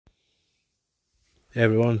Hey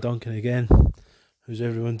everyone, Duncan again. How's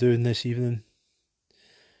everyone doing this evening?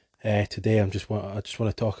 Today I just want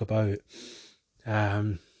to talk about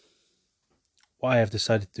um, why I've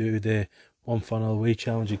decided to do the One Funnel Away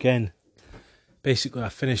challenge again. Basically, I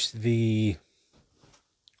finished the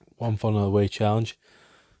One Funnel Away challenge,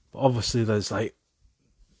 but obviously there's like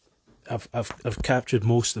I've captured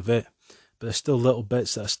most of it, but there's still little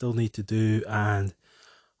bits that I still need to do, and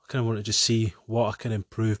I kind of want to just see what I can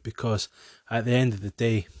improve, because at the end of the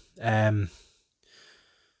day, the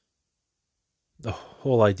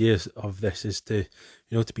whole idea of this is to,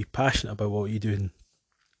 to be passionate about what you're doing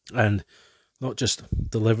and not just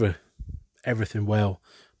deliver everything well,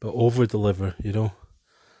 but over deliver.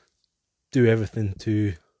 Do everything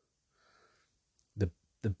to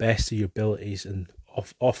the best of your abilities and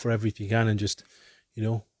offer everything you can, and just you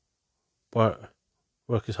know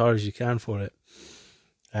work as hard as you can for it.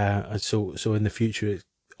 And so in the future it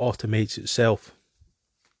automates itself.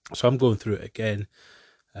 So I'm going through it again.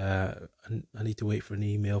 And I need to wait for an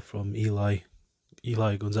email from Eli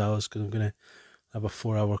Gonzalez, because I'm gonna have a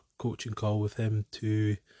 4-hour coaching call with him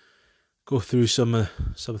to go through some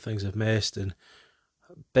things I've missed and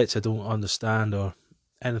bits I don't understand or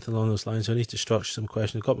anything along those lines. So I need to structure some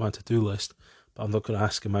questions. I've got my to-do list, but I'm not going to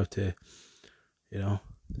ask him how to, you know,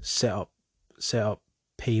 set up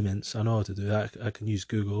payments. I know how to do that. I can use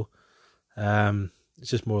Google. It's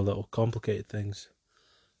just more little complicated things.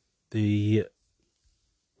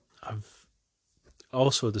 I've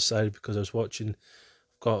also decided, because I was watching,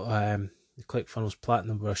 I've got the ClickFunnels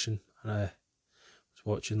Platinum version, and I was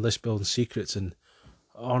watching List Building Secrets, and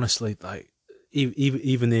honestly, like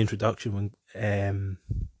even the introduction when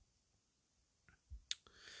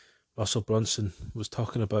Russell Brunson was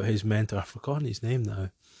talking about his mentor, I've forgotten his name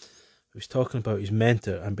now. He was talking about his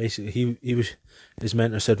mentor, and basically he was, his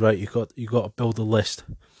mentor said, right, you got to build a list,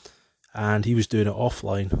 and he was doing it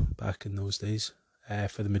offline back in those days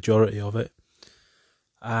for the majority of it,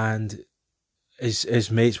 and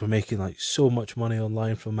his mates were making like so much money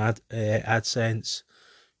online from AdSense,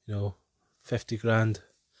 50 grand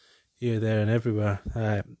here, there, and everywhere,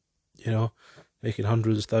 making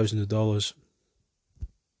hundreds of thousands of dollars.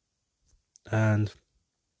 And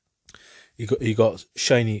he got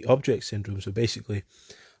shiny object syndrome. So basically,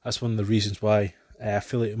 that's one of the reasons why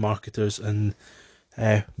affiliate marketers and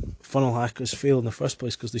funnel hackers fail in the first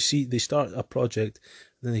place, because they start a project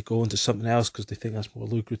and then they go into something else because they think that's more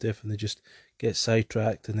lucrative, and they just get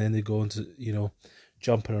sidetracked, and then they go into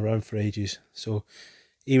jumping around for ages. So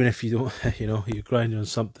even if you don't, you're grinding on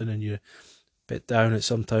something and you're a bit down at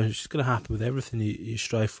sometimes, it's just going to happen with everything you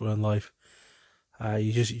strive for in life.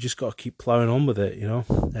 You just got to keep plowing on with it.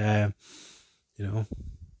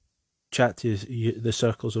 Chat to the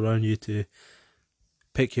circles around you to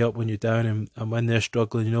pick you up when you're down, and when they're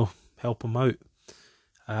struggling, help them out.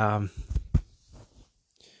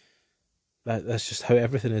 That's just how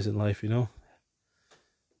everything is in life.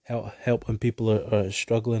 Help when people are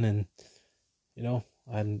struggling, and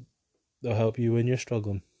and they'll help you when you're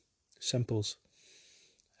struggling. Simples.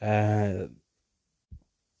 So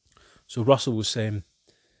Russell was saying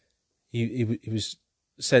he was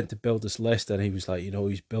sent to build this list, and he was like,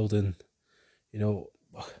 he's building,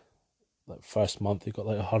 like first month they got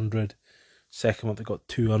like 100, second month they got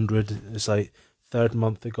 200. It's like third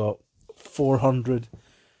month they got 400,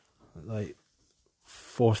 like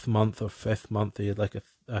fourth month or fifth month he had like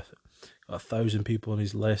got 1,000 people on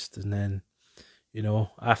his list, and then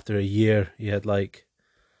after a year he had like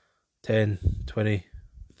 10,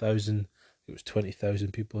 20,000. It was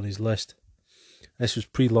 20,000 people on his list. This was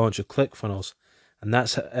pre-launch of ClickFunnels, and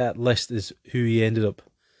that list is who he ended up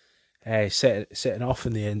setting off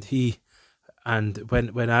in the end. And when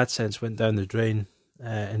AdSense went down the drain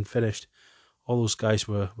and finished, all those guys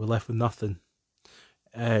were left with nothing.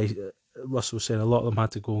 Russell was saying a lot of them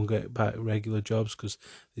had to go and get back regular jobs because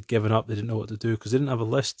they'd given up. They didn't know what to do because they didn't have a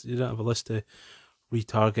list. They didn't have a list to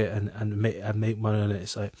retarget and make money on it.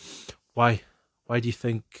 It's like, why do you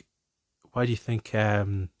think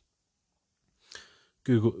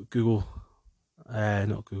Google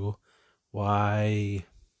not Google, why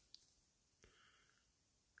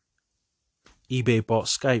eBay bought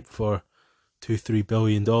Skype for $2-3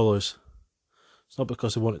 billion? It's not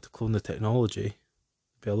because they wanted to clone the technology.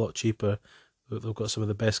 It'd be a lot cheaper. They've got some of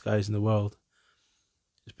the best guys in the world.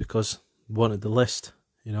 It's because they wanted the list,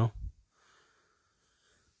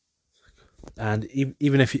 And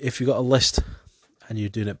even if you got a list and you're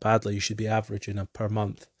doing it badly, you should be averaging per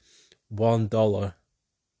month $1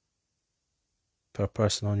 per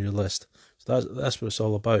person on your list. So that's what it's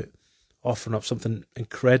all about. Offering up something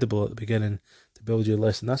incredible at the beginning to build your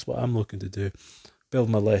list, and that's what I'm looking to do. build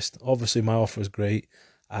my list. Obviously, my offer is great,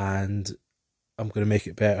 and I'm going to make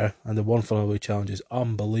it better. And the one funnel away challenge is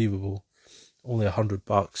unbelievable, only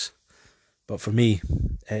 $100. But for me,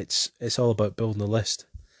 it's all about building a list,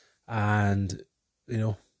 and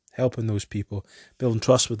helping those people, building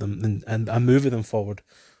trust with them, and moving them forward.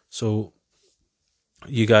 So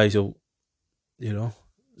you guys will,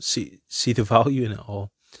 see the value in it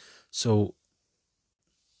all. So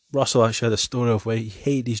Russell actually had a story of where he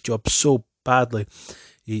hated his job so badly.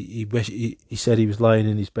 He said he was lying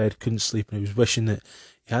in his bed, couldn't sleep, and he was wishing that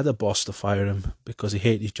he had a boss to fire him because he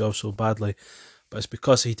hated his job so badly. But it's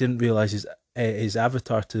because he didn't realise his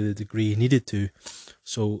avatar to the degree he needed to.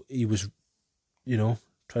 So he was,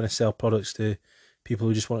 trying to sell products to people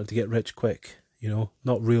who just wanted to get rich quick.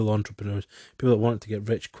 Not real entrepreneurs, people that wanted to get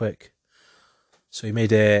rich quick. So he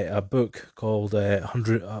made a book called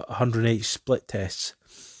 108 Split Tests,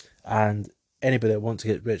 and anybody that wants to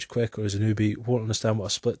get rich quick or is a newbie won't understand what a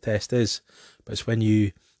split test is. But it's when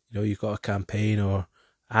you've got a campaign or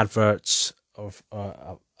adverts or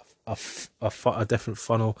a different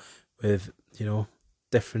funnel with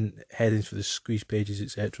different headings for the squeeze pages,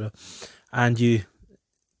 etc. And you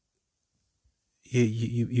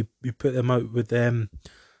put them out with them.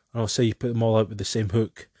 And I'll say you put them all out with the same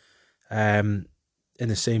hook, in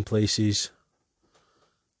the same places,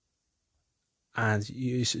 and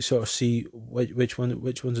you sort of see which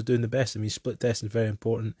ones are doing the best. I mean, split testing is very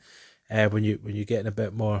important when you're getting a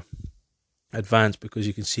bit more advanced, because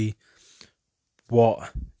you can see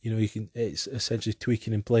what it's essentially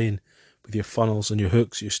tweaking and playing with your funnels and your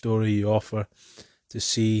hooks, your story, your offer, to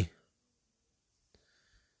see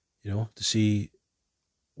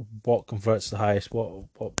what converts the highest,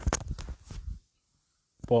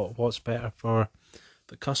 what's better for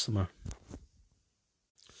the customer.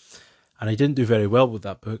 And he didn't do very well with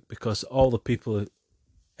that book, because all the people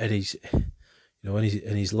in his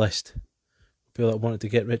in his list, people that wanted to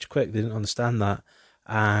get rich quick, they didn't understand that,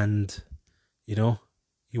 and he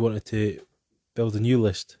wanted to build a new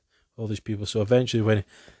list, all these people. So eventually, when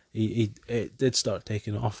it did start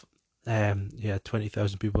taking off, he had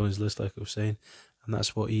 20,000 people on his list, like I was saying, and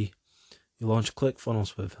that's what he launched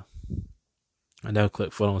ClickFunnels with. And now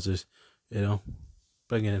ClickFunnels is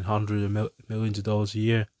bringing in hundreds of millions of dollars a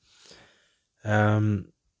year.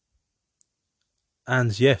 And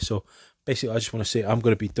yeah, so basically I just want to say I'm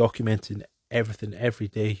going to be documenting everything every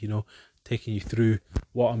day, taking you through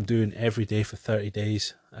what I'm doing every day for 30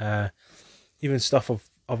 days, even stuff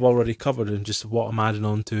I've already covered, and just what I'm adding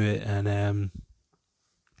on to it, and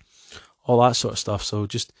all that sort of stuff. So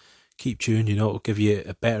just keep tuned, it'll give you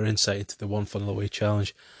a better insight into the One Funnel Away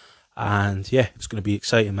Challenge. And yeah, it's going to be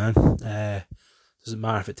exciting, man. Doesn't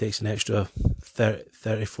matter if it takes an extra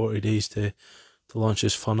 30-40 days to launch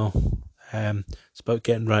this funnel. It's about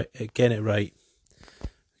getting it right,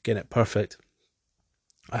 getting it perfect,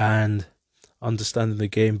 and understanding the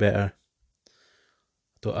game better.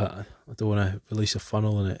 I don't want to release a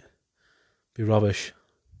funnel and it be rubbish.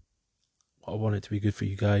 I want it to be good for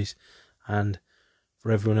you guys, and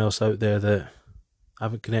for everyone else out there that I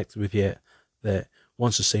haven't connected with yet, that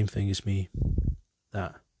wants the same thing as me.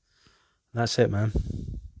 That's it, man.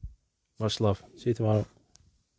 Much love. See you tomorrow.